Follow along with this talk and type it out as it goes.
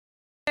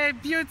a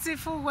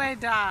beautiful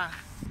weather.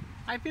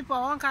 My people,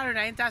 I want carry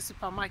na enter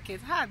supermarket.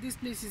 This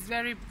place is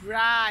very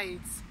bright.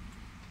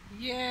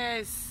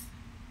 Yes.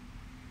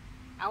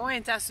 I want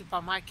enter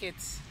supermarket.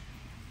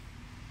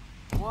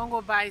 I want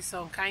go buy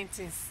some kind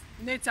things.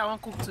 Later I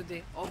want cook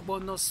today.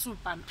 Ogbono soup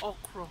and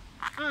okra.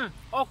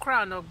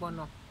 Okra and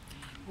ogbono.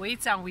 We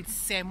eat am with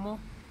semo.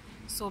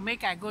 So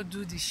make I go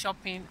do the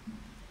shopping.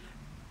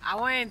 I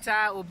want enter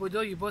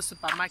Obodo Oyibo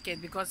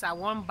supermarket because I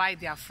want buy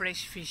their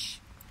fresh fish.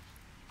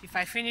 If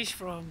I finish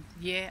from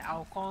here,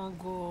 I'll come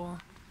go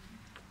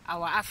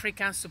our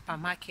African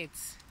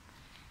supermarkets,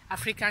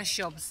 African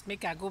shops.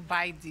 Make I go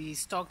buy the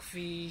stock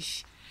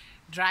fish,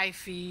 dry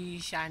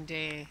fish, and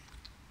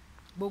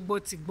gbogbo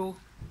tigbo.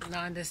 You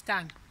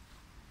understand?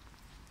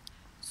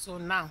 So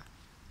now,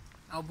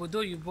 Obodo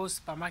Oyibo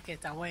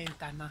supermarket I want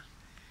enter now.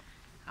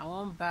 I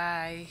want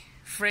buy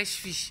fresh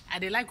fish. I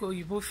dey like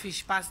Oyibo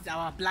fish past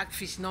our black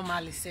fish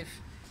normally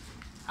safe.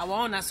 I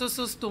want a so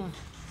stone.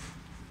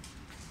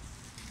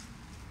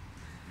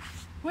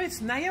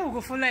 Wait, now here we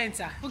go follow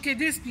enter. Okay,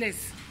 this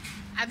place.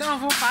 I don't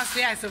even pass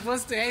where I'm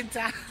supposed to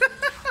enter.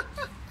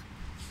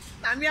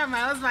 Now me and my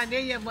husband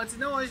there here, but you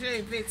don't want to show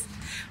a bit.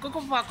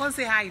 Kokomama, come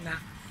say hi now.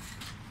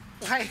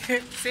 Why?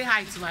 Say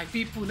hi to my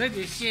people, not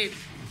the shame.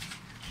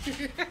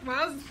 My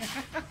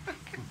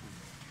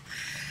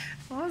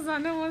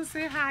husband don't want to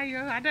say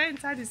hi. I don't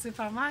enter the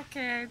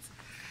supermarket.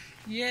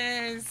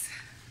 Yes.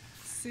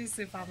 See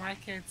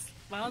supermarket.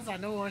 My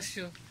husband don't want to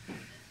show.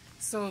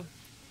 So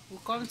we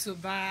come to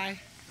buy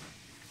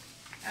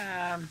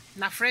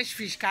na fresh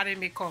fish carry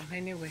me come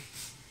anyway.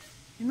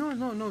 No,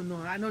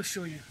 I no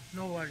show you.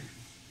 No worry.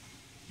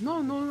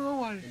 No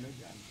worry.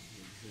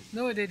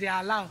 No, they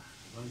allow.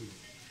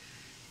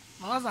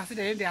 My husband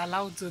said they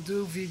allow to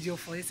do video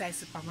for inside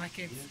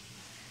supermarket.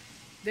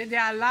 They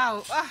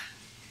allow.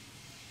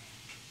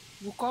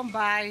 We come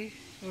buy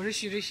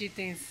rishi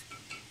things.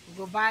 We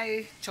go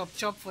buy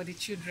chop for the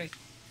children.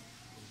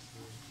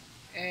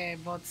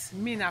 But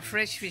me na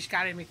fresh fish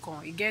carry me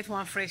come. You get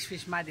one fresh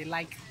fish ma they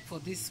like for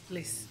this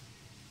place.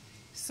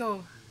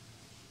 So,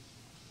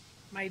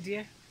 my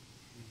dear,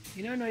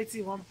 you don't know it's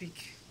one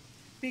pick.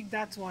 Pick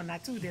that one. I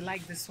too they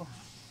like this one.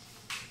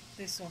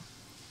 This one.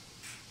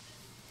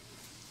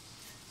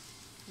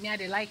 Me I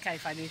they like her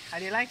if I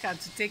they like her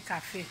to take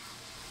cafe.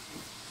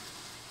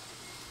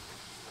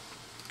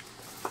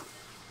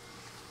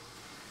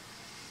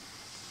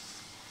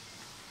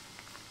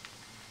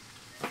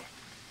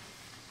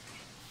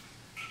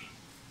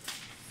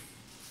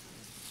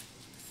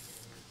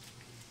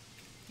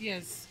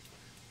 Yes,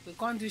 we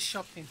can't do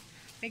shopping.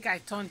 Make I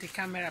turn the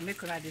camera, make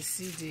sure they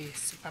see the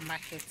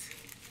supermarket.